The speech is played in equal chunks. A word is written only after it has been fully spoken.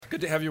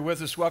Good to have you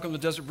with us. Welcome to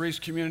Desert Breeze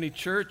Community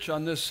Church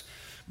on this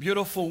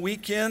beautiful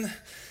weekend.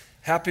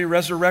 Happy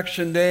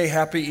Resurrection Day,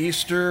 happy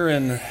Easter,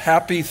 and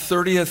happy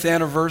 30th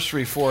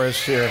anniversary for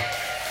us here.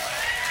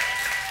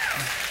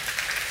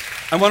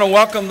 I want to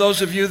welcome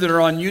those of you that are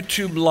on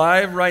YouTube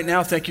Live right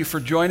now. Thank you for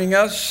joining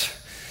us.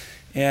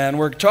 And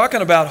we're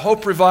talking about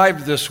Hope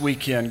Revived this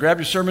weekend. Grab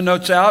your sermon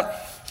notes out.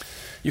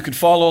 You can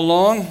follow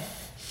along.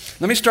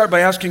 Let me start by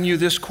asking you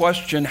this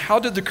question. How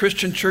did the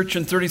Christian church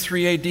in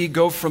 33 AD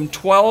go from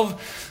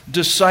 12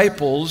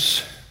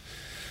 disciples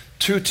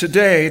to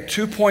today,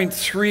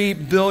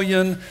 2.3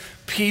 billion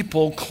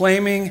people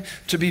claiming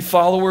to be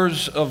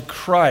followers of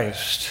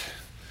Christ?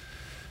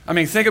 I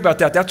mean, think about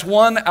that. That's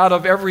 1 out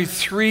of every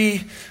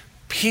 3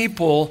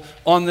 people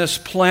on this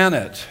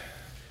planet.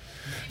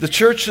 The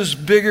church is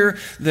bigger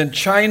than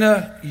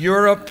China,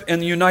 Europe, and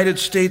the United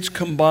States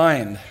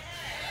combined.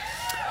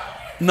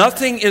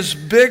 Nothing is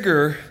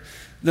bigger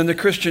than the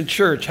Christian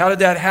church. How did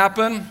that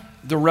happen?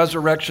 The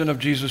resurrection of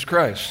Jesus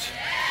Christ.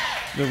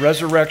 The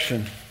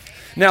resurrection.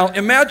 Now,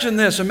 imagine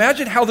this.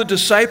 Imagine how the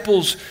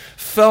disciples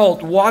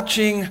felt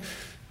watching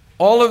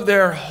all of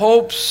their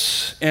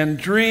hopes and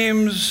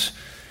dreams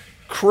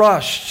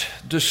crushed,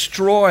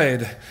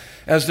 destroyed,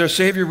 as their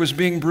Savior was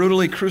being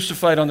brutally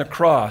crucified on the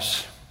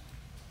cross.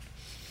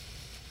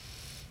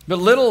 But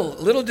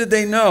little did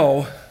they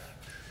know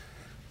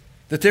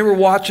that they were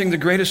watching the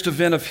greatest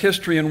event of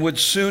history and would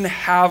soon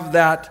have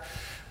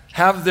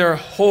their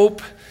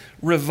hope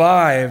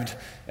revived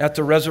at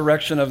the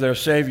resurrection of their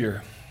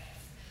Savior.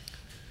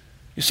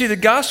 You see, the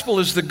gospel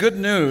is the good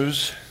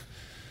news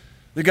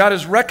that God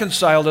has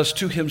reconciled us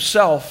to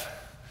Himself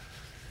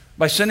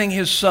by sending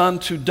His Son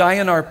to die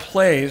in our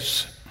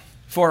place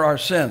for our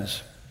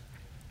sins.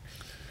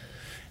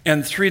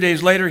 And 3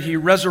 days later, He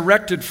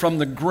resurrected from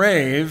the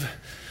grave,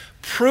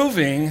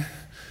 proving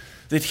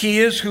that He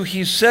is who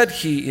He said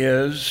He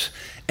is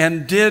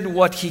and did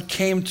what He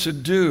came to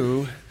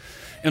do.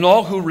 And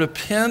all who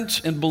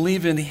repent and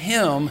believe in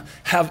Him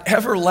have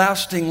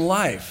everlasting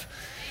life.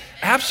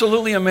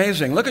 Absolutely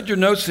amazing. Look at your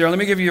notes there. Let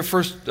me give you your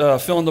first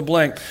fill in the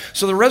blank.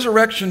 So the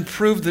resurrection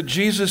proved that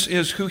Jesus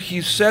is who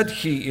He said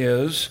He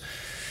is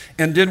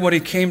and did what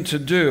He came to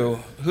do.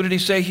 Who did He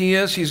say He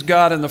is? He's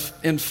God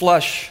in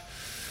flesh.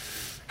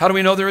 How do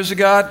we know there is a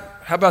God?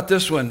 How about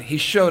this one? He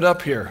showed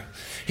up here.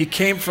 He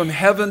came from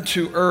heaven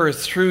to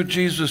earth through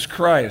Jesus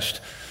Christ.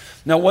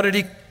 Now, what did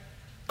He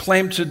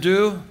claim to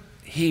do?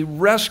 He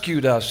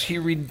rescued us. He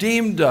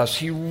redeemed us.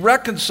 He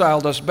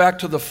reconciled us back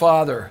to the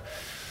Father.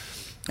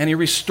 And He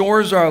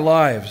restores our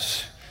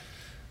lives.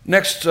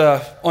 Next,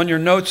 on your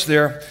notes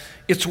there,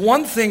 it's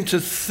one thing to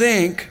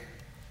think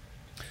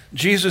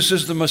Jesus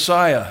is the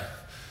Messiah.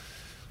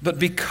 But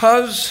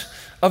because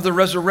of the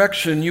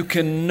resurrection, you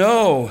can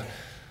know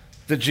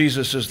that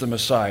Jesus is the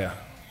Messiah.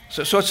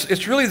 So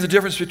it's really the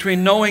difference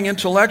between knowing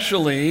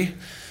intellectually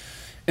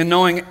and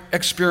knowing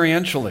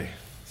experientially.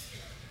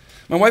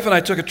 My wife and I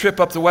took a trip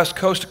up the West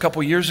Coast a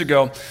couple years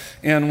ago,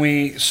 and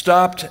we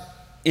stopped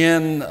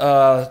in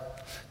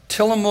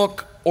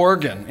Tillamook,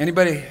 Oregon.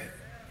 Anybody,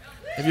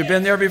 have you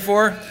been there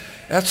before?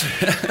 That's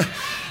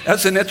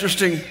an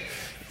interesting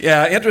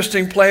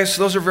place.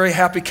 Those are very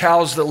happy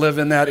cows that live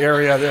in that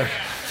area there.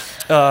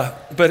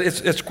 But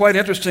it's quite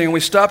interesting. And we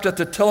stopped at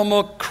the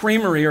Tillamook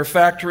Creamery or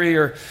Factory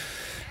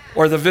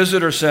or the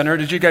Visitor Center.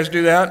 Did you guys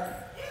do that?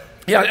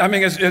 Yeah, I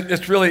mean,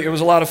 it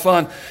was a lot of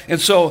fun. And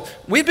so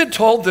we'd been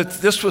told that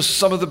this was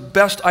some of the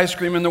best ice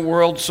cream in the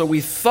world, so we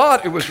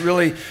thought it was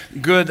really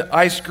good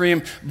ice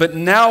cream, but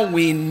now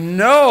we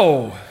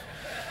know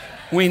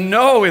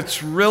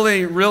it's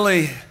really,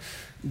 really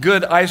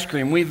good ice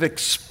cream. We've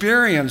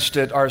experienced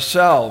it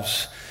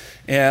ourselves,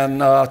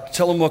 and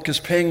Tillamook is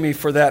paying me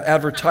for that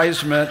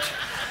advertisement.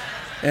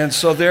 And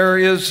so there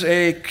is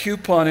a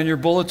coupon in your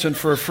bulletin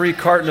for a free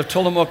carton of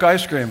Tillamook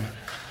ice cream.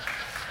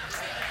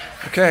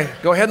 Okay,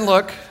 go ahead and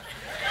look.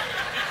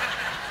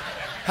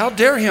 How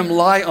dare him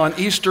lie on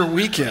Easter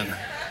weekend?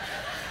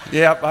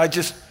 Yeah,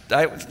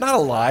 it's not a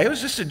lie. It was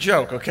just a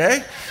joke,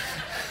 okay?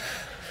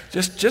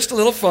 Just a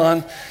little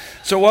fun.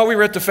 So while we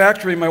were at the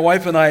factory, my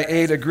wife and I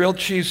ate a grilled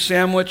cheese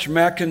sandwich,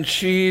 mac and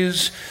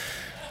cheese,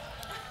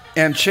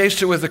 and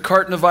chased it with a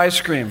carton of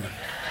ice cream.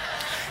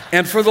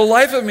 And for the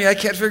life of me, I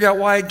can't figure out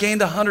why I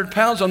gained 100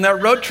 pounds on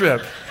that road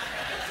trip.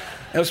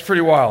 That was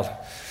pretty wild.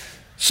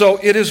 So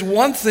it is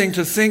one thing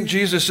to think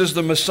Jesus is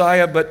the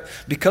Messiah, but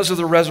because of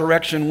the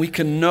resurrection, we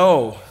can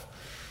know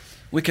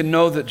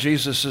that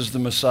Jesus is the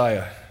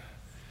Messiah.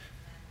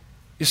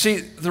 You see,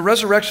 the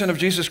resurrection of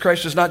Jesus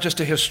Christ is not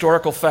just a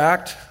historical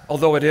fact,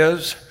 although it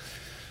is.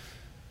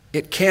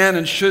 It can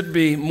and should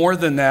be more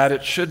than that.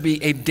 It should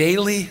be a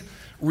daily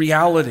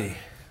reality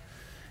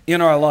in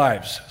our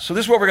lives. So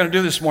this is what we're going to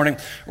do this morning.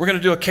 We're going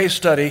to do a case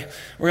study.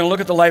 We're going to look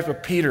at the life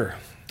of Peter.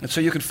 And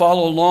so you can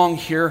follow along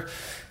here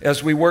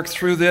as we work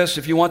through this.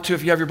 If you want to,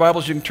 if you have your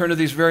Bibles, you can turn to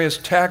these various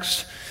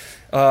texts.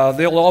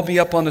 They'll all be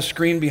up on the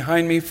screen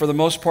behind me for the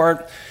most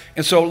part.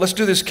 And so let's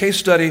do this case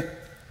study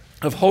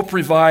of Hope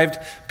Revived,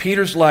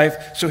 Peter's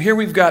life. So here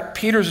we've got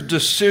Peter's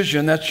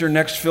decision. That's your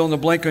next fill in the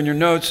blank on your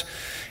notes.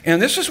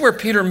 And this is where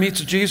Peter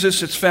meets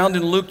Jesus. It's found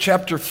in Luke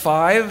chapter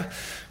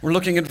 5. We're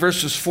looking at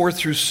verses 4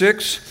 through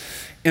 6.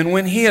 And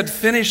when he had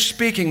finished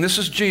speaking, this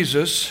is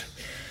Jesus,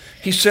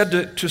 he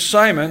said to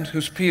Simon,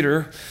 who's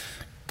Peter,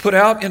 "Put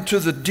out into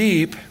the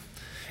deep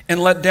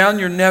and let down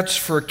your nets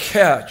for a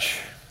catch."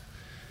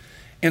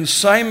 And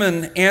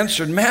Simon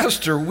answered,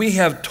 "Master, we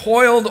have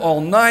toiled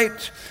all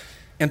night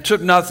and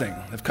took nothing."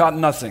 Have caught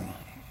nothing.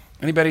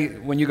 Anybody,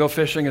 when you go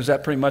fishing, is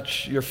that pretty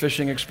much your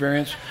fishing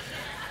experience?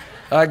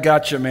 I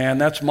got you, man.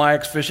 That's my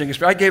fishing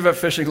experience. I gave up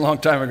fishing a long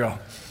time ago.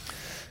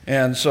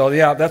 And so,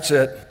 yeah, that's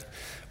it.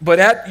 "But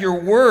at your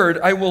word,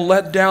 I will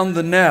let down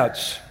the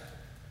nets."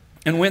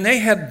 And when they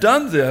had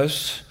done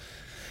this,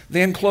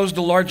 they enclosed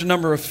a large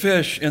number of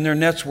fish, and their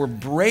nets were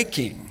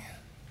breaking.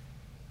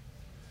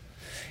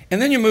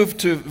 And then you move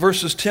to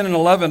verses 10 and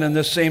 11 in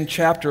this same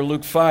chapter,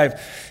 Luke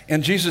 5.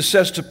 And Jesus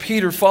says to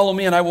Peter, "Follow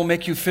me, and I will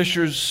make you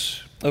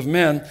fishers of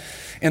men."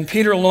 And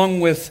Peter,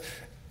 along with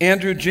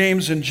Andrew,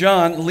 James, and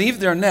John, leave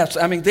their nets.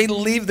 I mean, they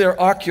leave their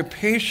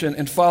occupation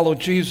and follow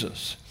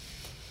Jesus.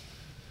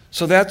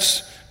 So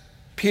that's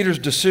Peter's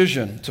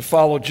decision to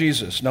follow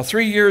Jesus. Now,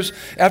 3 years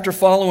after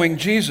following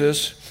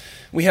Jesus,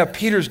 we have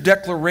Peter's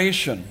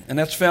declaration, and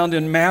that's found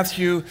in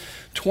Matthew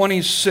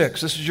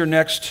 26. This is your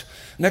next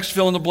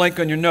fill in the blank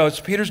on your notes.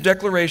 Peter's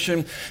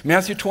declaration,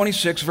 Matthew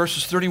 26,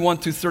 verses 31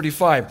 through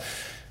 35.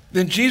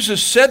 "Then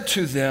Jesus said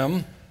to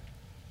them,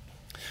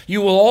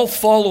 'You will all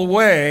fall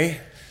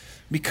away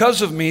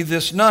because of me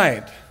this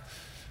night.'"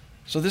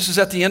 So this is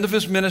at the end of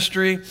his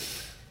ministry.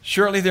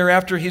 Shortly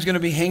thereafter, he's going to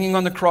be hanging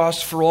on the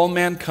cross for all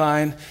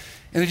mankind.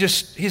 And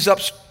he's up,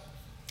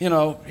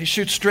 he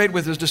shoots straight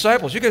with his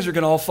disciples. "You guys are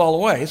going to all fall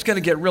away. It's going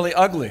to get really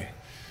ugly."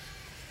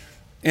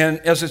 And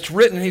as it's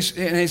written,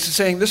 he's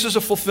saying, this is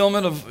a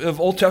fulfillment of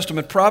Old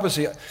Testament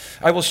prophecy.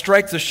 "I will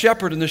strike the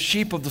shepherd, and the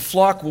sheep of the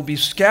flock will be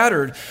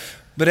scattered.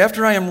 But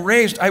after I am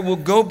raised, I will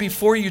go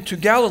before you to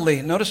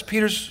Galilee." Notice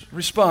Peter's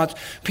response.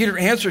 Peter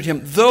answered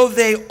him, "Though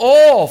they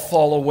all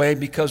fall away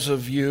because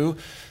of you,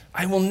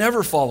 I will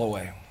never fall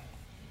away."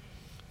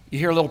 You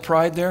hear a little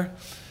pride there?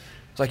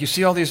 It's like, you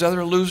see all these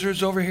other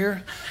losers over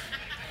here?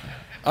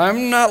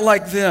 I'm not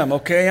like them,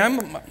 okay?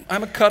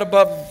 I'm a cut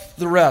above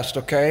the rest,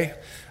 okay?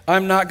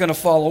 I'm not going to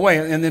fall away.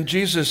 And then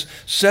Jesus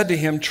said to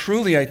him,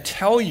 "Truly I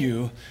tell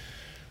you,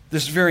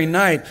 this very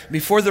night,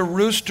 before the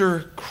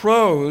rooster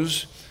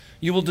crows,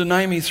 you will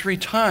deny me 3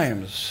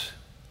 times."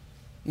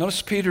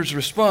 Notice Peter's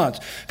response.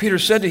 Peter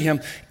said to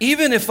him,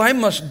 "Even if I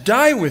must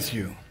die with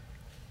you,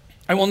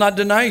 I will not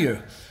deny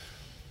you."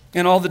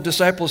 And all the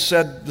disciples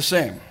said the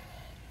same.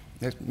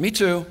 "Me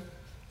too."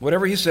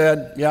 Whatever he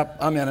said, yep,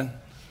 I'm in it.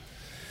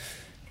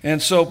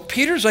 And so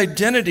Peter's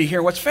identity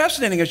here, what's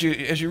fascinating as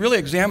you really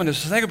examine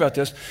this, think about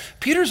this,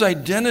 Peter's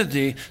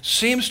identity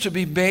seems to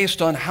be based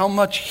on how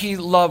much he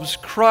loves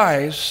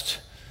Christ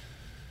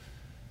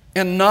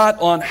and not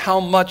on how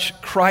much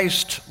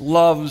Christ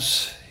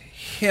loves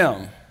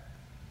him.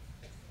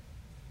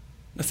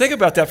 Now think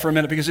about that for a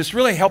minute, because it's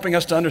really helping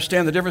us to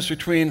understand the difference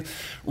between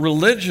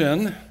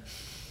religion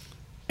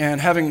and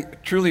having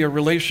truly a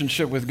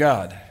relationship with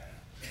God,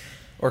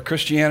 or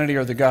Christianity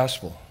or the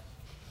gospel.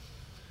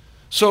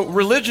 So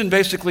religion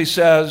basically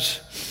says,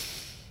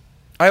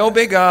 I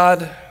obey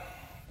God,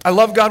 I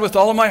love God with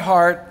all of my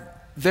heart,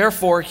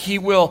 therefore he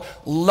will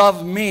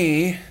love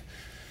me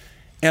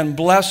and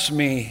bless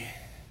me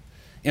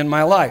in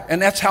my life.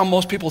 And that's how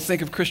most people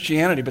think of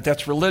Christianity, but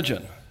that's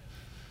religion.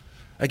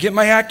 I get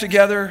my act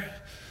together,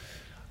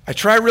 I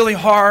try really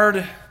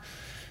hard,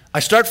 I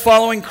start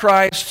following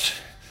Christ,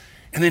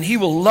 and then he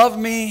will love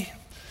me,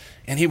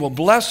 and he will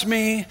bless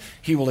me,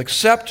 he will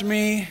accept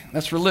me.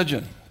 That's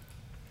religion.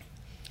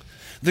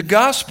 The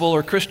gospel,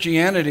 or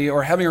Christianity,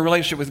 or having a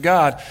relationship with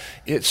God,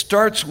 it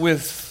starts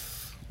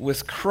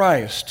with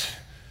Christ.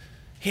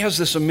 He has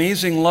this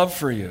amazing love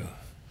for you.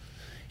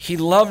 He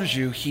loves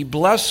you, he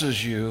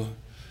blesses you,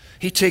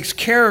 he takes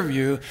care of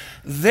you,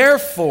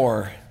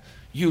 therefore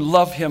you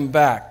love him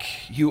back,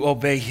 you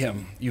obey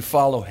him, you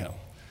follow him.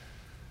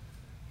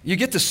 You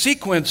get the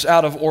sequence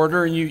out of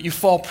order and you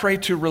fall prey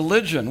to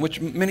religion, which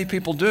many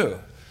people do.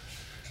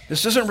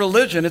 This isn't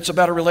religion, it's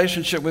about a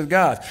relationship with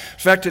God. In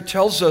fact, it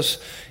tells us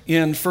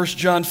in 1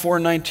 John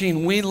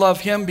 4:19, we love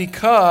him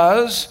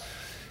because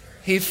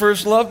he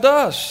first loved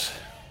us.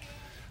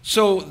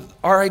 So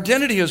our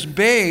identity is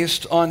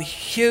based on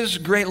his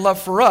great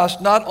love for us,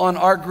 not on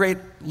our great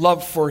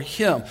love for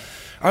him.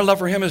 Our love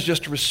for him is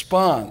just a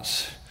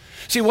response.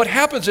 See, what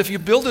happens if you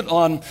build it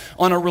on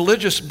a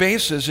religious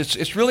basis,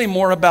 it's really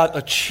more about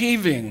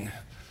achieving.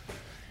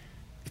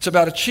 It's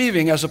about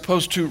achieving as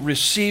opposed to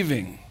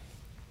receiving.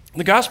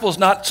 The gospel is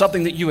not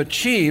something that you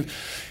achieve,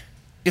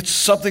 it's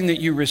something that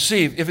you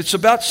receive. If it's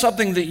about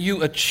something that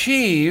you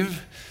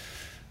achieve,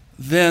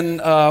 then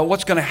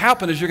what's going to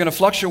happen is you're going to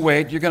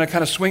fluctuate, you're going to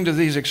kind of swing to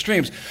these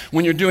extremes.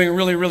 When you're doing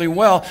really, really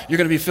well, you're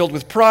going to be filled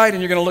with pride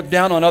and you're going to look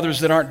down on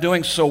others that aren't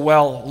doing so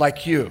well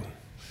like you.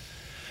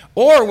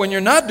 Or when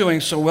you're not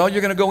doing so well,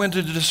 you're going to go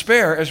into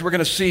despair, as we're going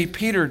to see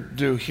Peter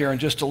do here in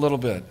just a little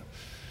bit.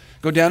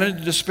 Go down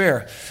into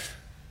despair.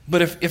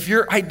 But if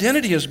your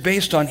identity is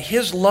based on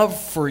his love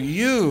for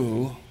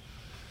you,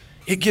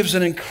 it gives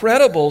an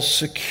incredible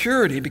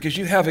security because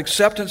you have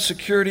acceptance,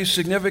 security,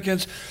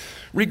 significance,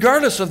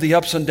 regardless of the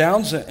ups and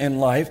downs in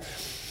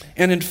life.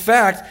 And in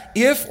fact,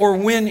 if or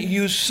when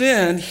you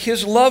sin,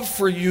 his love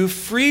for you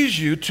frees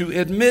you to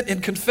admit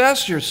and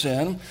confess your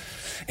sin.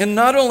 And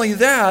not only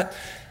that,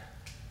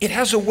 it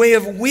has a way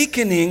of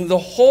weakening the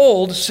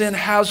hold sin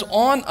has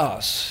on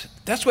us.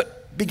 That's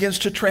what begins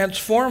to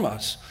transform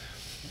us.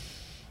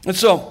 And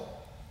so,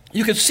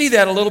 you can see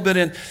that a little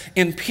bit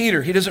in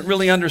Peter. He doesn't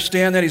really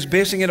understand that. He's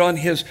basing it on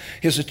his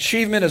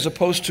achievement as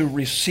opposed to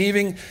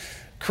receiving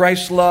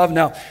Christ's love.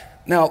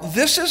 Now,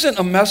 this isn't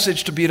a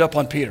message to beat up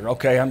on Peter,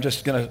 okay? I'm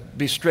just going to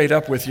be straight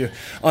up with you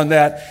on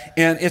that.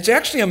 And it's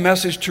actually a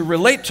message to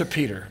relate to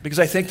Peter because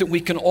I think that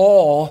we can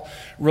all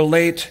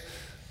relate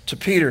to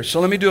Peter. So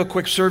let me do a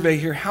quick survey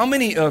here. How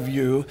many of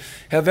you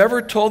have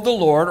ever told the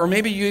Lord, or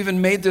maybe you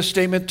even made this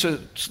statement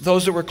to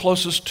those that were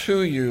closest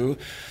to you,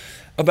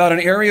 about an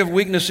area of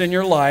weakness in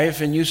your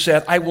life, and you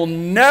said, I will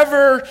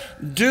never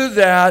do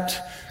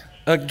that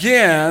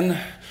again,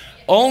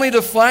 only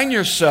to find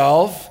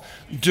yourself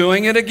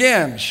doing it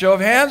again? Show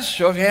of hands,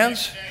 show of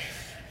hands.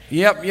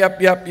 Yep.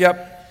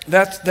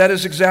 That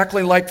is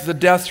exactly like the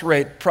death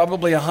rate,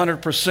 probably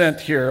 100%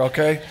 here,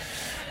 okay?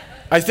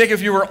 I think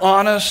if you were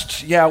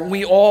honest,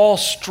 we all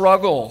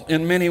struggle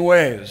in many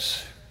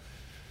ways.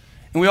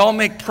 And we all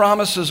make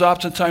promises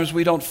oftentimes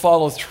we don't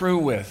follow through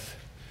with.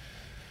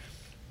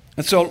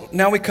 And so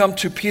now we come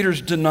to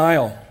Peter's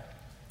denial.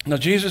 Now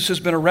Jesus has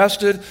been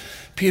arrested.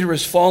 Peter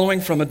is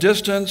following from a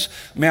distance.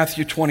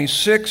 Matthew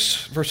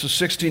 26, verses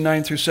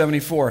 69 through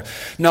 74.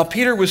 Now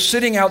Peter was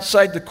sitting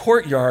outside the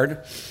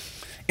courtyard,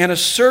 and a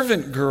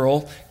servant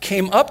girl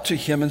came up to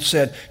him and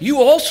said, you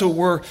also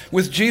were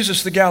with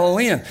Jesus the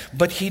Galilean.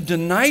 But he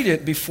denied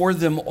it before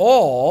them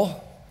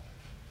all,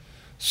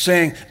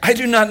 saying, I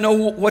do not know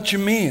what you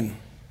mean.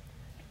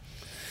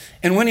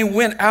 And when he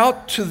went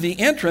out to the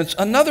entrance,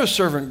 another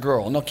servant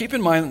girl. Now keep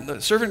in mind,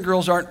 that servant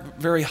girls aren't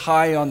very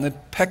high on the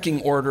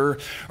pecking order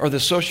or the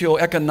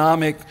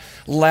socioeconomic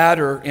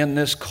ladder in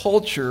this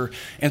culture.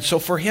 And so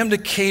for him to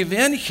cave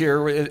in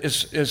here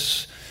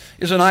is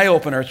an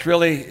eye-opener. It's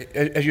really,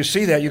 as you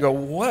see that, you go,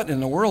 what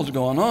in the world is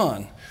going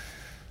on?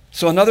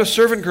 So another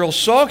servant girl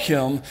saw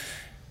him,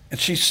 and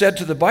she said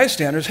to the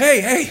bystanders,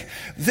 hey,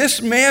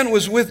 this man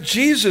was with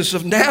Jesus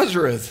of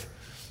Nazareth.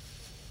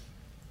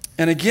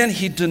 And again,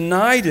 he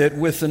denied it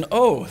with an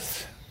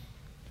oath.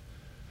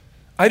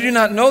 I do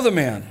not know the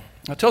man.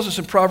 It tells us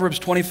in Proverbs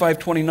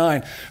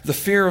 25:29, the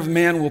fear of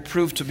man will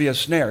prove to be a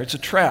snare. It's a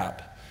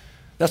trap.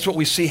 That's what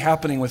we see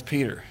happening with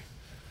Peter.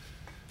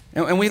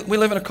 And we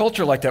live in a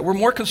culture like that. We're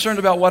more concerned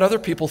about what other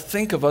people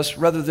think of us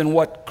rather than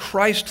what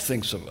Christ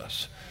thinks of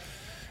us.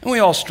 And we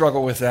all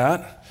struggle with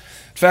that.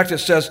 In fact, it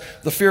says,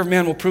 the fear of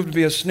man will prove to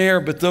be a snare,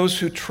 but those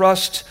who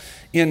trust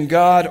in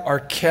God are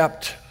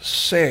kept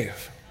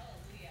safe.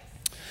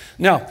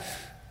 Now,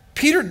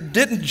 Peter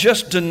didn't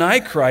just deny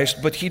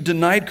Christ, but he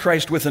denied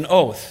Christ with an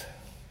oath.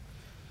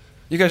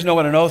 You guys know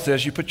what an oath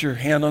is. You put your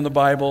hand on the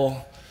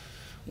Bible,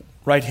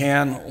 right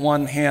hand,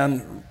 one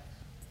hand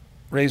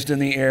raised in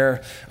the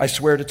air. I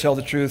swear to tell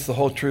the truth, the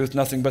whole truth,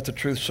 nothing but the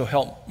truth, so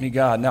help me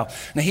God. Now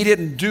he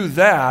didn't do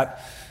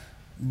that,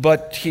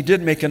 but he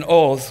did make an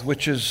oath,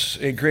 which is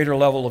a greater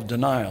level of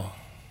denial.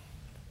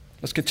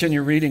 Let's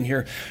continue reading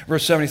here,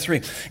 verse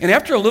 73. And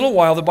after a little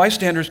while, the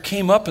bystanders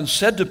came up and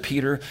said to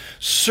Peter,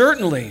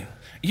 certainly,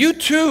 you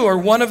too are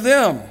one of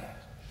them,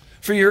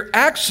 for your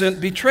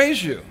accent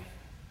betrays you.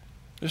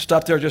 Just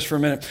stop there just for a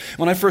minute.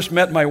 When I first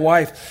met my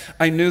wife,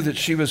 I knew that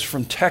she was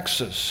from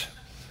Texas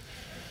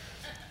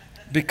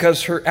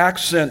because her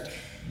accent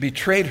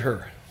betrayed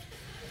her.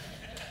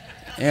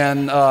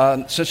 And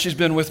since she's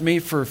been with me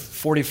for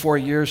 44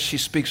 years, she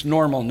speaks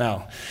normal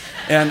now.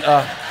 And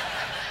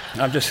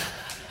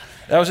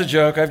that was a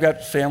joke. I've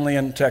got family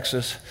in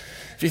Texas.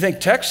 If you think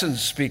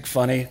Texans speak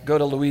funny, go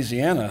to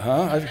Louisiana,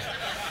 huh?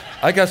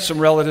 I got some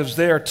relatives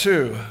there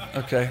too,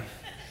 okay?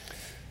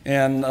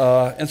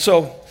 And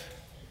so,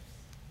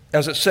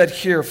 as it said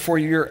here, for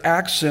your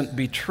accent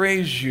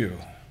betrays you.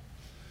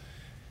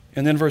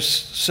 And then verse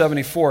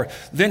 74,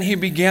 then he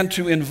began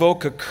to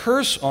invoke a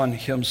curse on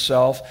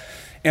himself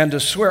and to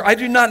swear, I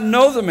do not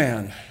know the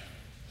man.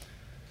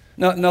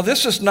 Now,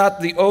 this is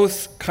not the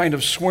oath kind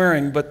of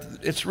swearing, but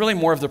it's really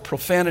more of the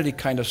profanity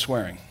kind of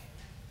swearing.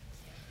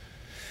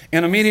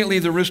 And immediately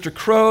the rooster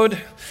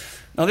crowed.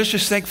 Now, let's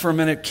just think for a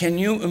minute. Can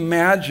you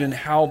imagine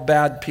how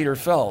bad Peter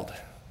felt?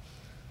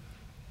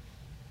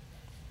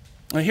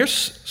 Now,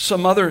 here's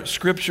some other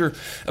scripture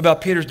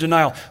about Peter's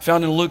denial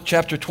found in Luke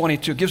chapter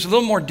 22. It gives a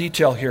little more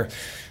detail here.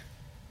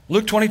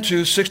 Luke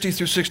 22, 60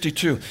 through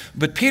 62.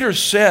 But Peter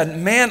said,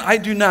 man, I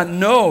do not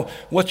know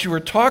what you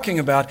were talking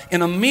about.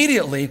 And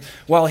immediately,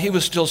 while he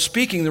was still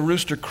speaking, the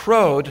rooster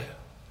crowed,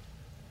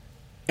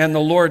 and the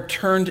Lord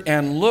turned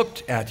and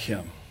looked at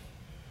him.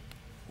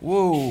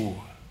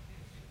 Whoa.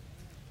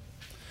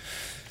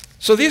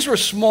 So these were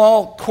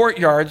small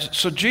courtyards.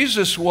 So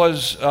Jesus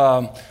was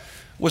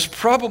was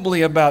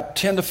probably about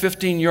 10 to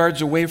 15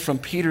 yards away from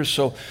Peter,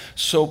 so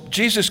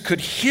Jesus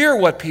could hear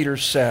what Peter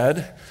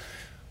said,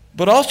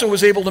 but also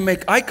was able to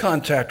make eye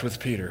contact with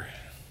Peter.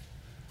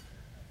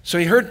 So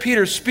he heard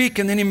Peter speak,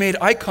 and then he made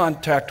eye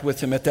contact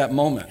with him at that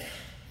moment.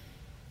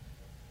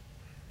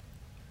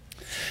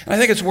 And I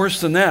think it's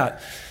worse than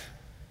that,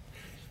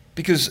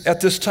 because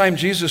at this time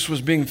Jesus was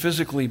being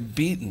physically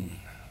beaten.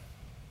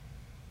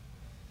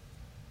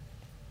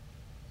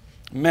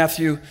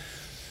 Matthew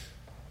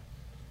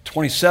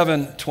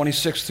 27,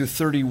 26 through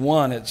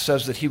 31, it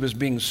says that he was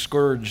being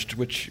scourged,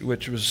 which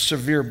was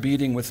severe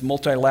beating with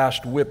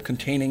multi-lashed whip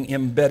containing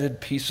embedded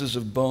pieces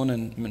of bone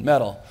and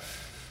metal.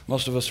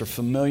 Most of us are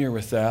familiar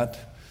with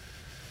that.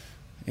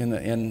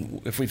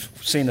 And if we've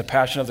seen The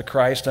Passion of the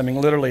Christ, I mean,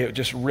 literally it would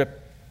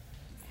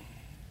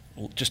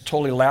just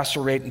totally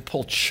lacerate and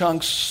pull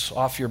chunks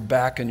off your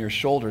back and your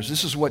shoulders.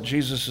 This is what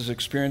Jesus is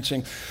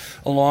experiencing,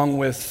 along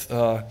with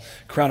a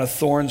crown of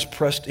thorns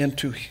pressed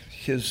into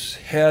his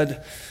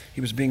head. He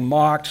was being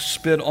mocked,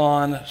 spit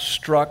on,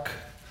 struck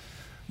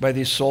by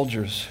these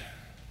soldiers.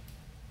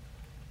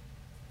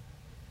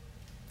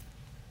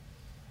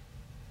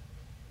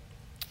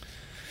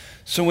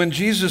 So when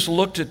Jesus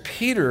looked at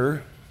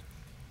Peter,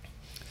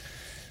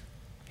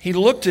 he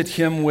looked at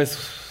him with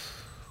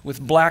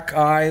black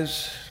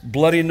eyes,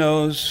 bloody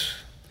nose,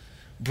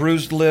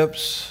 bruised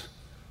lips,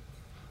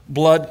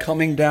 blood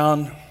coming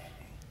down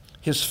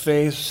his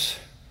face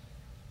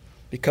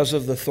because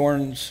of the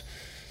thorns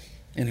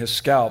in his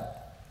scalp.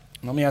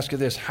 Let me ask you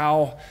this: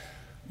 how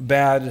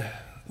bad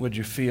would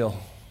you feel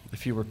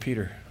if you were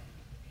Peter?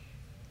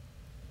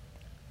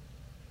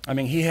 I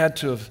mean, he had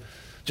to have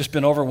just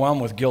been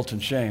overwhelmed with guilt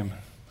and shame.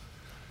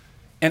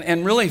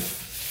 And really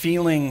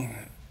feeling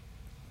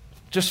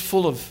just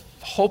full of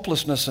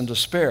hopelessness and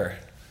despair.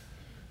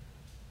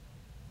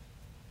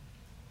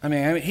 I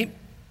mean,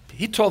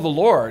 he told the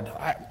Lord,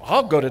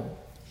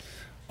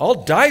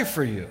 I'll die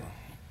for you.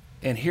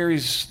 And here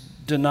he's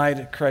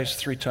denied Christ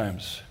 3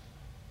 times.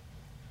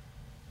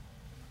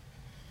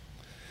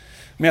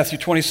 Matthew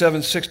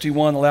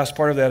 27:61, the last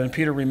part of that, and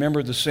Peter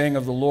remembered the saying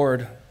of the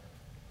Lord,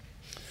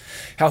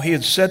 how he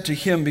had said to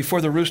him,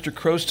 before the rooster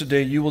crows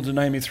today, you will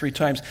deny me 3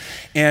 times.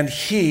 And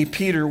he,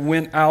 Peter,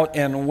 went out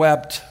and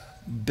wept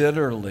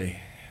bitterly.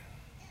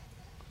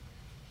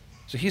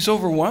 So he's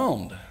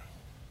overwhelmed.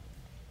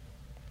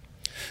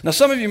 Now,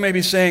 some of you may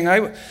be saying,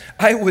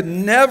 I would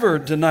never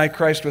deny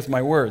Christ with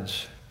my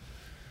words.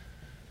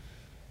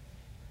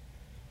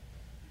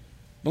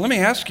 But let me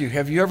ask you,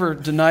 have you ever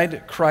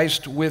denied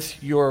Christ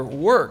with your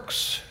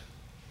works?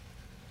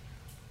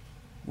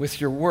 With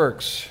your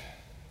works.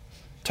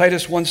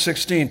 Titus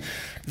 1:16,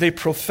 they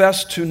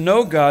profess to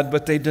know God,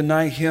 but they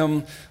deny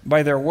him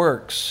by their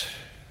works.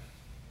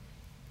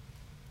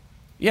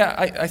 Yeah,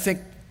 I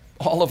think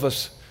all of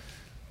us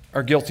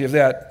are guilty of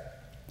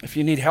that. If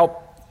you need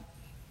help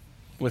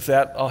with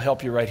that, I'll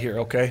help you right here,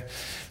 okay?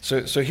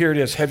 So here it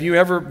is. Have you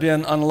ever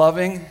been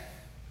unloving,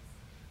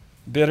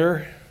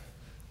 bitter,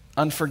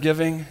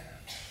 unforgiving,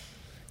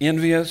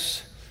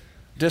 envious,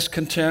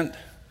 discontent,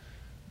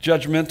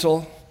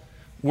 judgmental,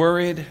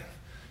 worried,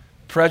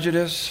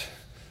 prejudiced,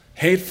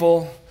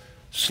 hateful,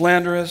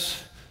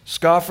 slanderous,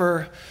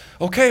 scoffer?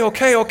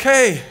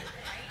 Okay.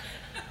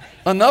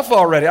 Enough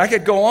already. I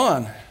could go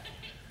on.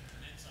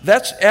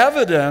 That's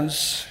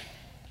evidence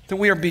that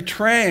we are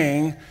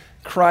betraying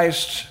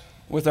Christ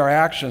with our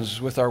actions,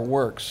 with our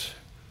works.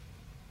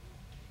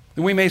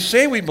 We may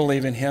say we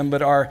believe in him,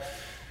 but our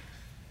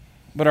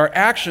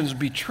actions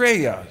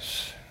betray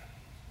us.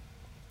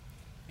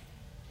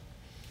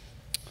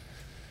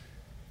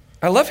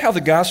 I love how the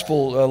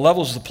gospel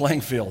levels the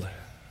playing field.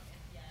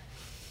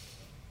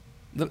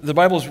 The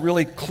Bible is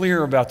really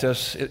clear about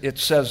this. It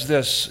says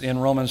this in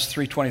Romans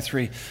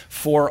 3:23,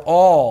 for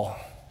all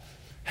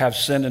have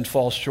sinned and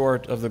fall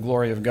short of the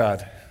glory of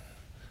God.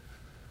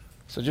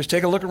 So just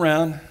take a look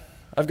around.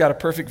 I've got a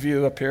perfect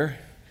view up here.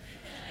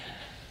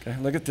 Okay,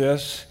 look at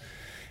this.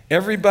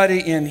 Everybody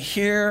in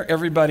here,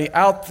 everybody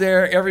out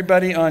there,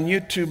 everybody on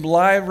YouTube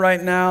Live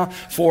right now,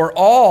 for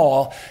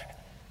all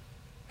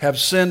have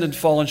sinned and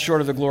fallen short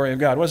of the glory of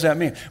God. What does that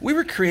mean? We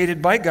were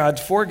created by God,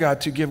 for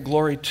God, to give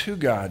glory to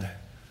God.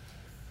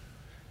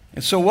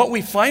 And so what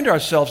we find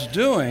ourselves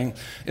doing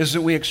is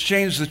that we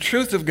exchange the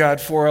truth of God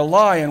for a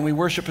lie, and we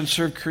worship and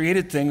serve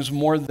created things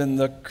more than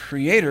the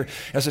Creator,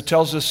 as it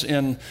tells us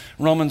in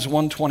Romans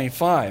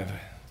 1:25.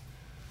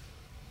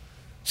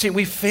 See,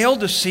 we fail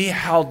to see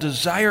how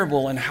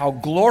desirable and how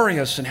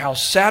glorious and how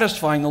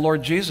satisfying the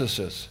Lord Jesus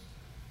is.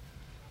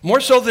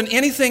 More so than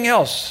anything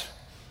else.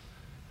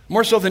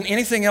 More so than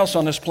anything else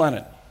on this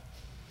planet.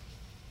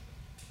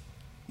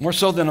 More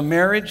so than a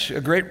marriage,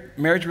 a great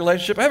marriage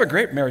relationship. I have a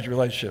great marriage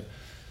relationship.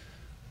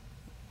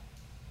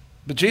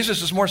 But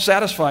Jesus is more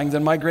satisfying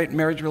than my great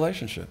marriage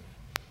relationship.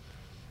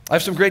 I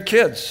have some great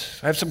kids.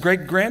 I have some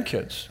great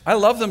grandkids. I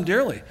love them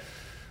dearly.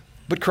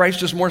 But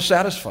Christ is more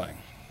satisfying.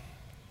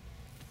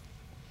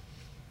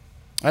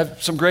 I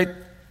have some great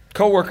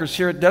co-workers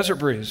here at Desert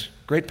Breeze,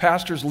 great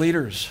pastors,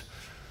 leaders.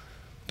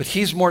 But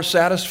he's more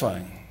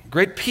satisfying.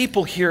 great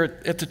people here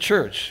at the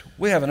church.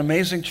 We have an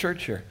amazing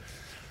church here.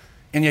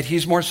 And yet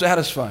he's more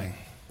satisfying.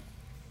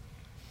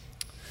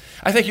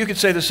 I think you could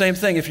say the same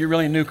thing if you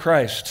really knew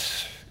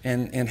Christ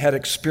and had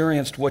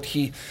experienced what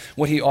he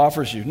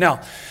offers you.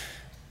 Now,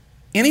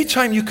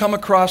 anytime you come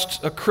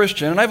across a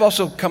Christian, and I've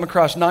also come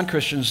across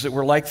non-Christians that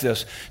were like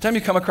this. Anytime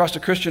you come across a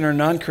Christian or a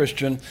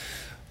non-Christian,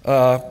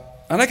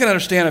 and I can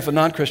understand if a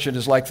non-Christian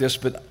is like this,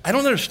 but I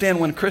don't understand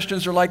when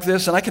Christians are like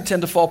this, and I can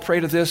tend to fall prey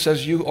to this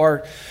as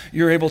you're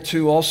able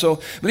to also.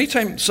 But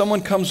anytime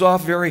someone comes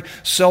off very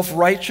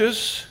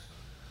self-righteous,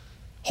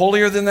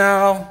 holier than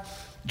thou,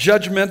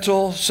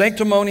 judgmental,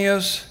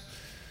 sanctimonious,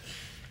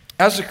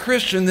 as a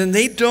Christian, then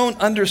they don't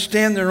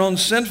understand their own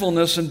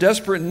sinfulness and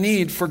desperate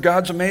need for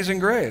God's amazing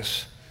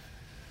grace.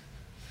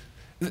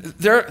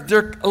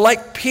 They're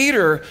like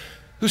Peter,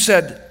 who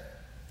said,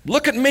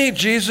 "Look at me,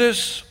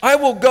 Jesus. I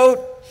will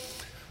go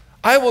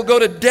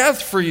to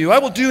death for you. I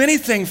will do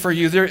anything for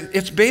you."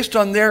 It's based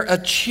on their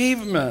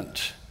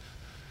achievement.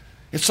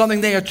 It's something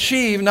they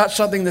achieve, not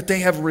something that they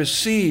have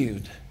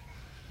received.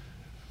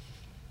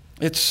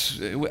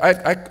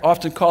 I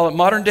often call it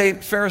modern-day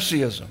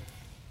Phariseeism.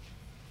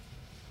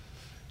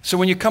 So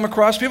when you come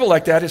across people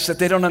like that, it's that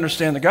they don't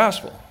understand the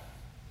gospel.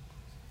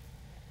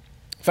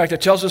 In fact,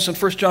 it tells us in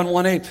 1 John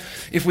 1:8,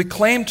 if we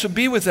claim to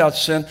be without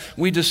sin,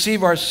 we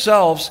deceive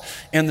ourselves,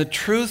 and the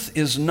truth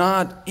is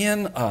not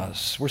in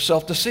us. We're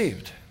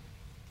self-deceived.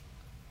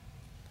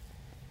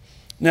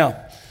 Now,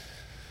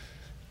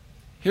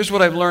 here's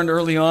what I've learned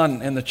early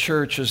on in the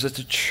church, is that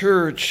the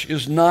church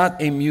is not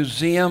a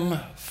museum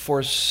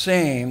for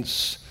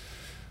saints,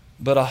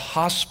 but a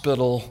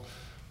hospital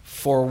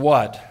for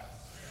what?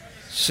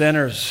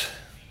 Sinners.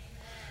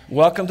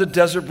 Welcome to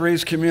Desert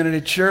Breeze Community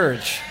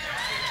Church.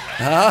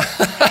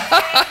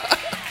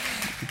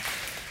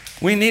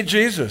 We need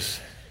Jesus.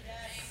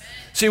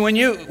 See, when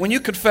you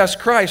confess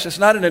Christ, it's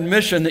not an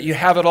admission that you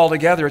have it all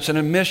together. It's an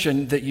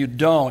admission that you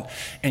don't,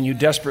 and you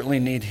desperately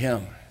need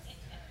Him.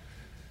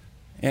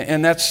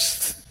 And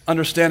that's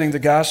understanding the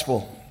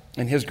gospel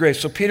and His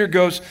grace. So Peter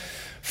goes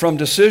from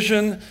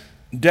decision,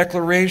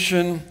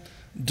 declaration,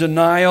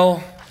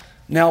 denial,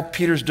 now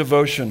Peter's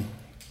devotion.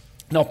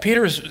 Now,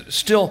 Peter is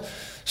still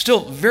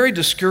very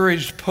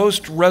discouraged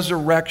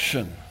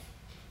post-resurrection,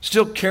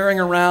 still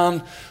carrying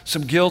around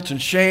some guilt and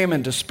shame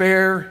and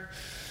despair.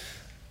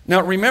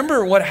 Now,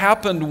 remember what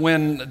happened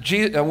when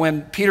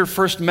Peter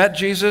first met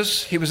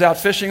Jesus? He was out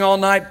fishing all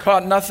night,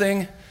 caught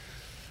nothing,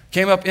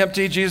 came up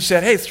empty. Jesus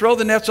said, "Hey, throw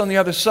the nets on the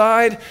other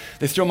side."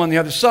 They threw them on the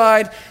other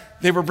side.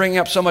 They were bringing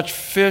up so much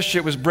fish,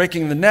 it was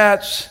breaking the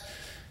nets.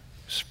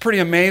 It's pretty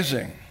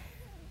amazing.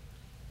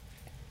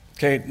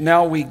 Okay,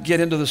 now we get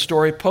into the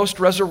story.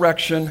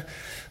 Post-resurrection,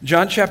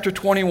 John chapter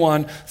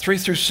 21,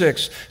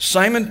 3-6.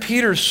 Simon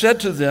Peter said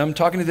to them,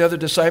 talking to the other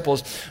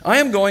disciples, "I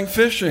am going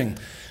fishing." And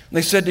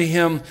they said to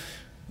him,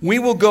 "We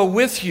will go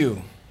with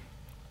you."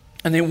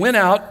 And they went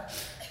out,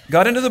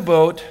 got into the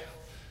boat,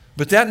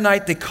 but that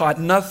night they caught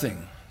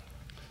nothing.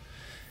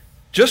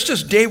 Just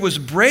as day was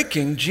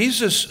breaking,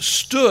 Jesus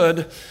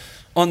stood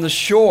on the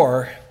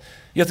shore,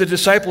 yet the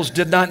disciples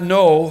did not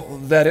know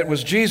that it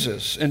was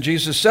Jesus. And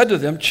Jesus said to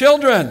them,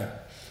 "Children,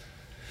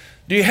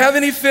 do you have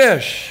any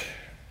fish?"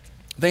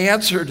 They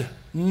answered,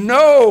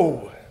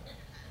 "No."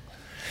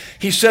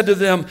 He said to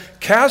them,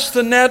 "Cast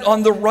the net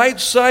on the right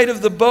side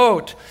of the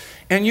boat,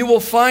 and you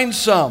will find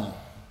some."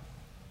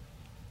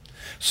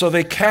 So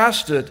they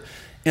cast it,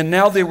 and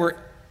now they were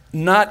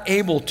not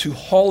able to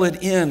haul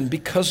it in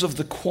because of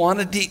the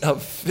quantity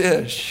of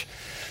fish.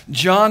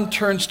 John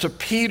turns to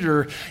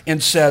Peter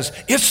and says,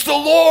 "It's the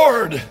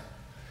Lord."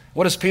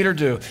 What does Peter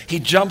do? He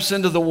jumps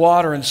into the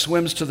water and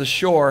swims to the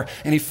shore,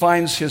 and he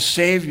finds his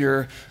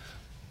Savior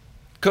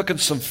cooking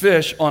some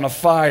fish on a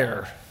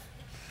fire.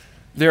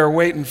 They're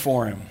waiting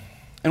for him.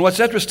 And what's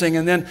interesting,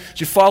 and then as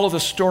you follow the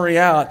story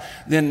out,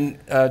 then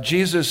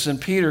Jesus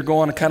and Peter go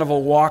on a kind of a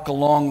walk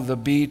along the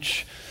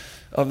beach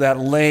of that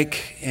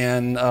lake,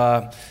 and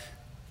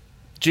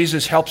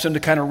Jesus helps him to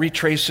kind of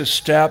retrace his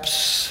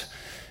steps.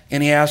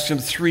 And he asks him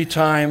 3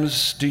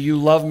 times, "Do you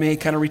love me?"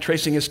 Kind of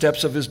retracing his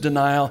steps of his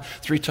denial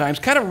 3 times,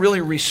 kind of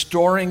really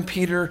restoring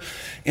Peter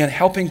and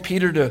helping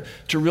Peter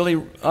to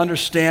really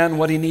understand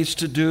what he needs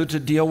to do to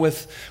deal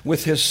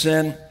with his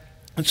sin.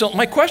 And so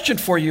my question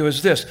for you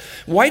is this: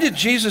 why did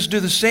Jesus do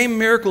the same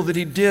miracle that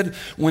he did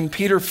when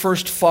Peter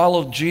first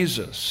followed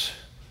Jesus?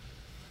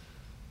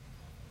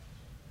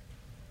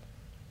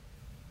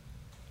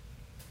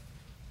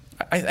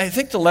 I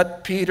think to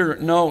let Peter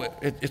know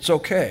it's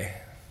okay.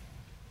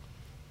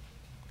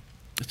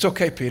 It's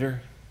okay,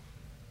 Peter.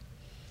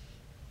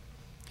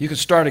 You can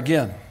start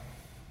again.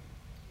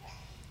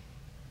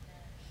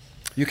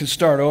 You can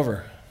start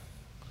over.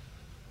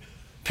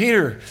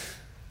 Peter,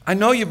 I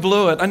know you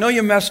blew it. I know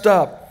you messed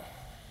up.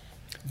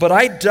 But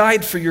I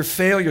died for your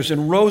failures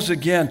and rose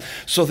again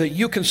so that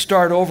you can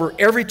start over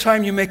every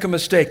time you make a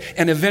mistake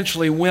and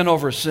eventually win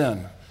over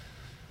sin.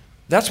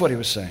 That's what he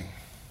was saying.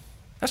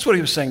 That's what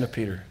he was saying to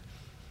Peter.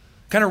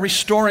 Kind of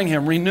restoring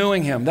him,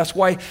 renewing him. That's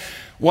why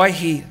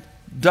he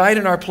died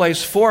in our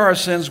place for our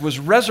sins, was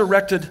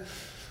resurrected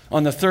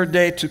on the third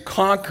day to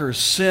conquer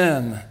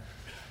sin,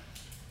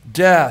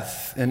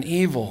 death, and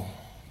evil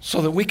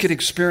so that we could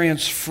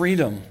experience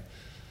freedom.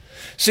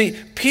 See,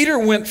 Peter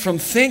went from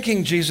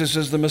thinking Jesus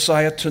is the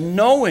Messiah to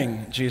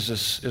knowing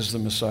Jesus is the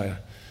Messiah.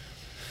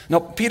 Now,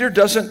 Peter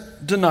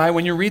doesn't deny,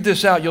 when you read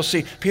this out, you'll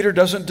see Peter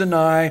doesn't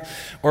deny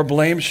or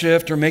blame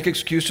shift or make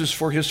excuses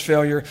for his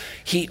failure.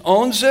 He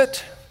owns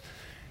it.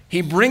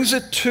 He brings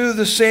it to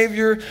the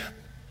Savior.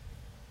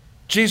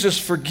 Jesus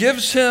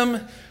forgives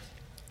him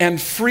and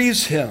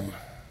frees him.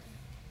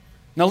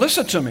 Now,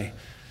 listen to me.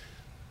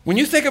 When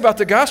you think about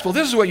the gospel,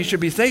 this is what you should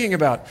be thinking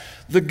about.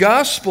 The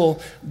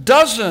gospel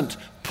doesn't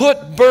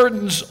put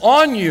burdens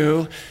on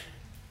you.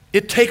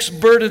 It takes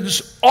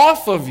burdens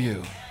off of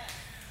you.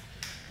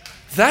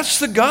 That's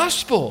the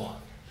gospel.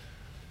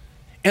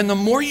 And the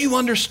more you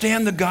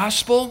understand the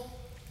gospel,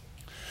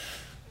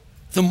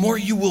 the more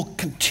you will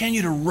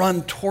continue to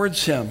run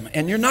towards him.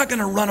 And you're not going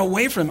to run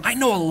away from him. I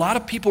know a lot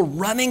of people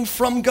running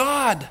from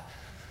God.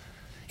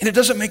 And it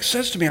doesn't make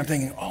sense to me. I'm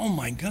thinking, oh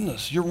my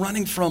goodness, you're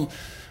running from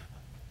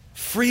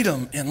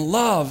freedom and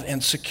love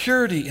and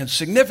security and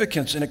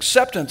significance and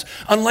acceptance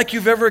unlike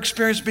you've ever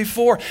experienced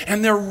before.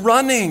 And they're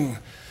running.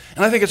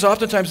 And I think it's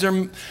oftentimes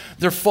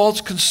their false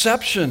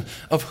conception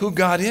of who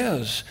God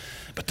is.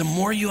 But the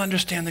more you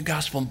understand the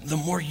gospel, the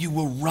more you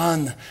will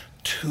run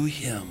to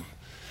him.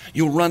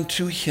 You'll run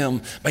to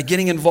him by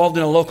getting involved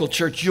in a local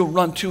church. You'll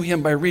run to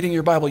him by reading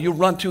your Bible. You'll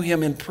run to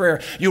him in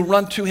prayer. You'll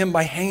run to him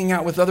by hanging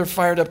out with other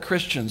fired up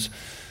Christians.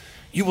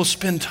 You will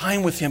spend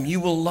time with him. You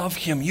will love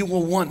him. You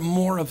will want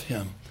more of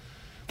him.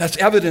 That's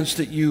evidence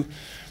that you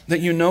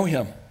know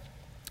him.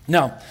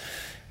 Now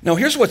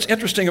here's what's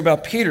interesting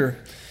about Peter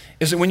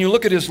is that when you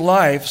look at his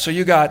life, so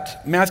you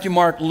got Matthew,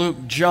 Mark,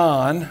 Luke,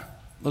 John.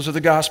 Those are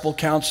the gospel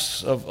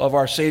accounts of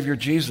our Savior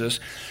Jesus.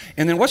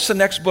 And then what's the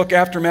next book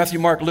after Matthew,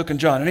 Mark, Luke, and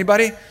John?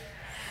 Anybody?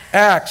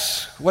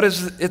 Acts. What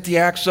is it the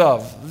Acts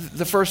of?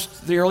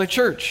 The early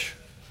church.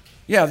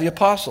 Yeah, the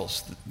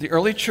apostles, the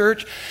early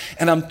church.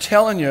 And I'm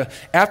telling you,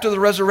 after the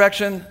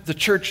resurrection, the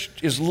church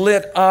is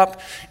lit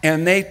up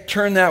and they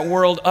turn that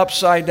world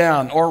upside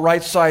down or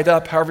right side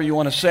up, however you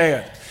want to say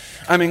it.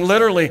 I mean,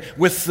 literally,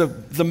 with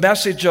the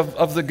message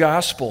of the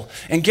gospel.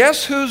 And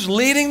guess who's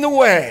leading the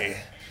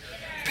way?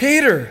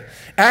 Peter.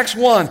 Acts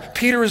 1,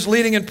 Peter is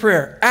leading in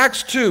prayer.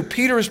 Acts 2,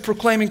 Peter is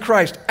proclaiming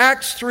Christ.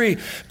 Acts 3,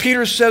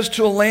 Peter says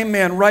to a lame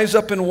man, rise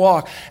up and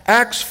walk.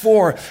 Acts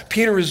 4,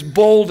 Peter is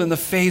bold in the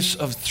face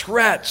of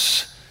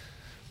threats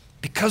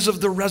because of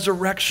the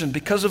resurrection,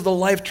 because of the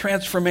life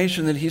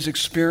transformation that he's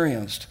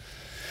experienced.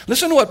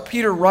 Listen to what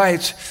Peter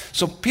writes.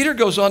 So Peter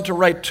goes on to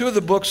write two of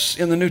the books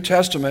in the New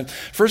Testament.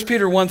 1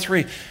 Peter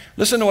 1:3.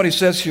 Listen to what he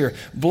says here.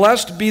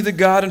 Blessed be the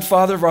God and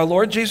Father of our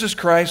Lord Jesus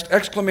Christ, !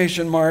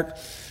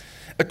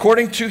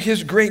 According to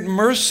his great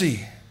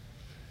mercy,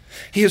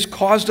 he has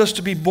caused us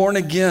to be born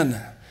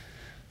again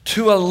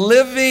to a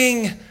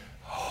living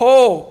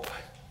hope.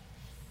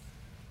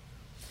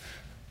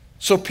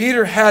 So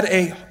Peter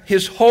had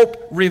his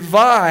hope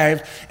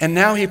revived, and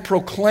now he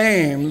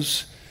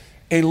proclaims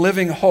a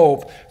living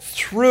hope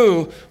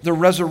through the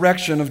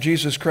resurrection of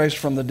Jesus Christ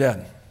from the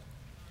dead.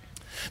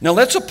 Now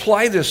let's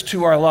apply this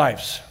to our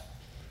lives.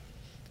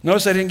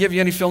 Notice I didn't give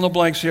you any fill in the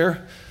blanks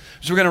here,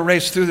 so we're going to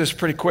race through this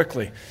pretty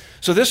quickly.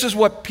 So this is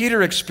what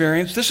Peter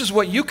experienced. This is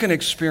what you can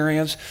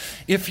experience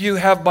if you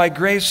have, by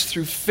grace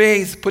through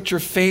faith, put your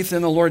faith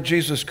in the Lord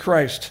Jesus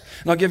Christ.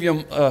 And I'll give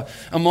you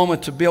a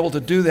moment to be able to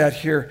do that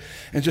here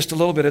in just a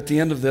little bit at the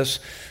end of this.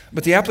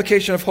 But the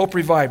application of hope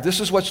revived. This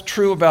is what's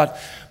true about,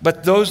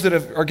 but those that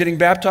are getting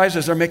baptized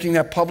as they're making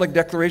that public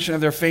declaration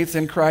of their faith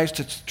in Christ,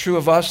 it's true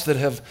of us that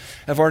have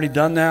already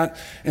done that,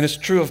 and it's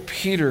true of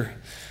Peter.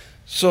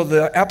 So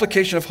the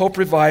application of hope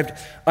revived,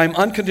 I'm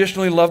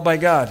unconditionally loved by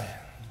God.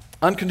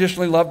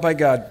 Unconditionally loved by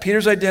God.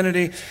 Peter's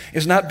identity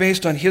is not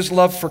based on his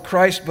love for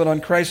Christ, but on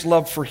Christ's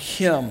love for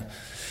him.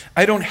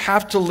 I don't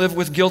have to live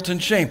with guilt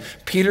and shame.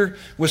 Peter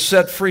was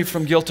set free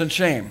from guilt and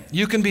shame.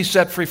 You can be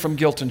set free from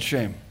guilt and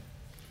shame.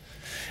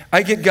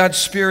 I get God's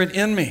Spirit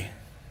in me.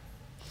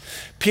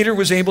 Peter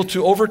was able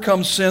to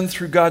overcome sin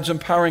through God's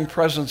empowering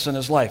presence in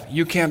his life.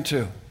 You can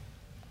too.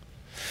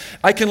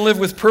 I can live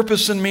with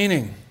purpose and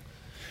meaning.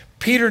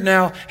 Peter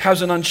now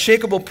has an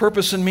unshakable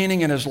purpose and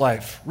meaning in his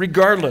life,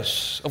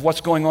 regardless of what's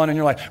going on in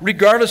your life,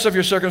 regardless of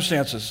your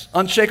circumstances.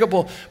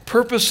 Unshakable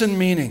purpose and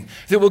meaning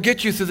that will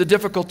get you through the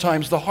difficult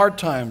times, the hard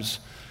times,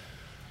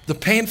 the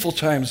painful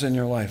times in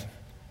your life.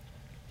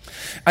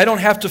 I don't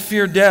have to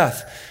fear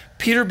death.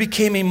 Peter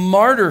became a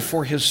martyr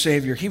for his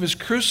Savior. He was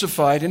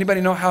crucified. Anybody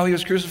know how he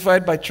was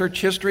crucified by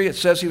church history? It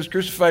says he was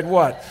crucified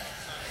what?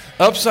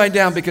 Upside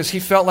down, because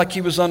he felt like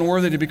he was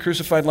unworthy to be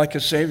crucified like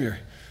his Savior.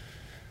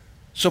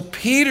 So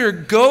Peter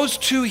goes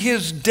to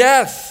his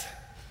death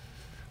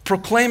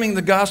proclaiming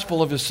the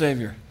gospel of his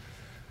Savior.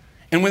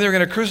 And when they were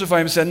going to crucify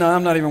him, he said, no,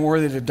 I'm not even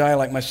worthy to die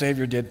like my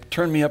Savior did.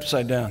 Turn me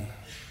upside down.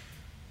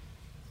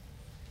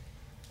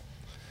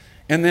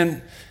 And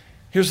then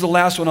here's the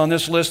last one on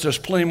this list. There's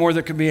plenty more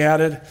that could be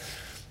added.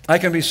 I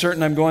can be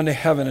certain I'm going to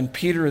heaven, and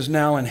Peter is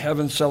now in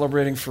heaven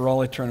celebrating for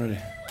all eternity.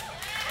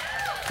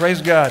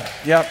 Praise God.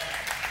 Yep.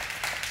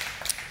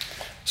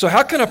 So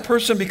how can a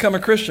person become a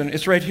Christian?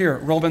 It's right here,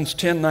 Romans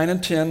 10, 9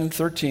 and 10 and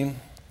 13.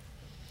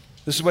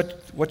 This is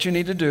what you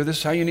need to do. This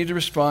is how you need to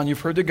respond. You've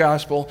heard the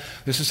gospel.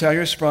 This is how you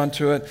respond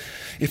to it.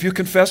 If you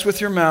confess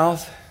with your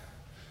mouth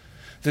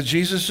that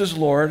Jesus is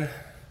Lord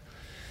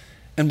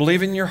and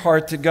believe in your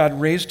heart that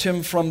God raised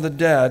him from the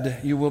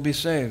dead, you will be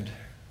saved.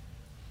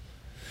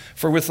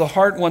 For with the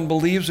heart one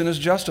believes and is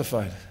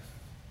justified,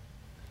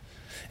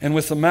 and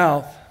with the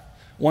mouth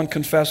one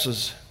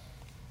confesses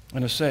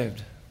and is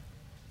saved.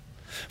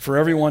 For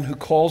everyone who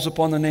calls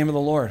upon the name of the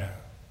Lord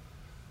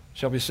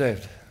shall be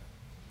saved.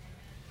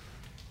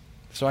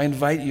 So I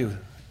invite you,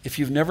 if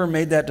you've never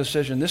made that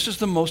decision, this is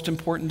the most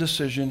important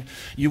decision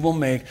you will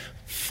make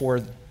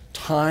for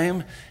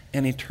time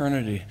and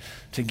eternity,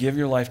 to give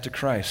your life to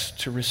Christ,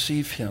 to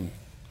receive him,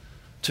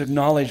 to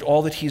acknowledge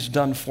all that he's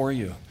done for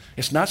you.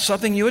 It's not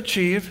something you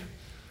achieve.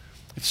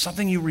 It's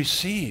something you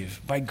receive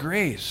by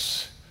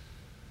grace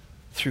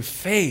through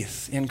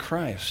faith in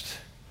Christ.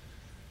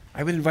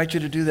 I would invite you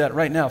to do that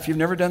right now. If you've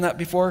never done that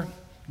before,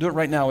 do it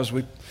right now as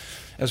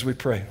we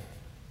pray.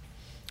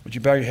 Would you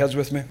bow your heads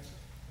with me?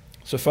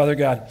 So, Father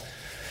God,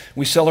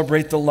 we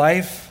celebrate the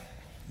life,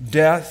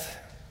 death,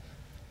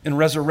 and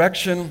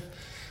resurrection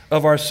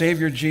of our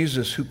Savior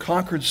Jesus, who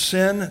conquered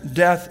sin,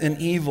 death, and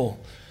evil,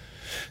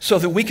 so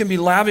that we can be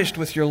lavished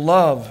with your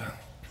love,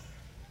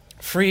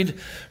 freed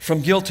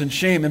from guilt and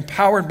shame,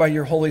 empowered by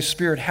your Holy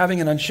Spirit,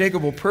 having an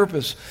unshakable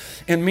purpose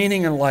and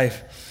meaning in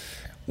life,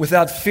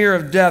 without fear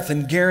of death,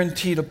 and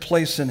guaranteed a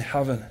place in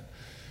heaven.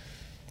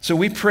 So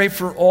we pray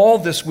for all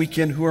this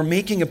weekend who are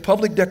making a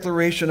public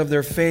declaration of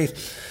their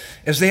faith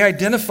as they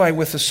identify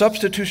with the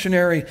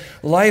substitutionary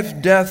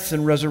life, death,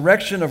 and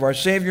resurrection of our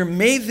Savior.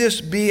 May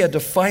this be a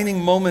defining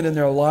moment in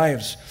their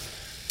lives,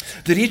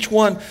 that each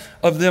one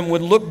of them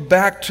would look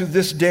back to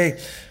this day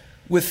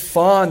with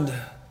fond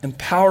and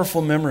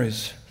powerful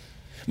memories.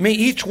 May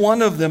each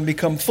one of them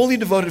become fully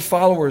devoted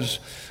followers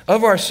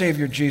of our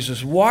Savior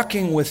Jesus,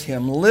 walking with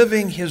him,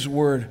 living his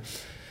word,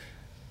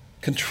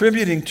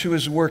 contributing to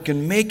his work,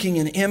 and making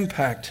an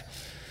impact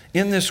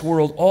in this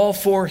world, all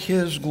for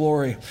his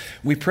glory.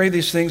 We pray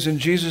these things in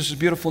Jesus'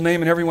 beautiful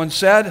name, and everyone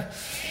said,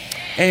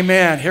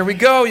 Amen. Here we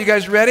go. You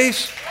guys ready?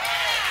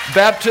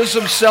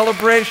 Baptism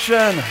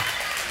celebration.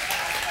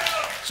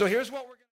 So here's what we're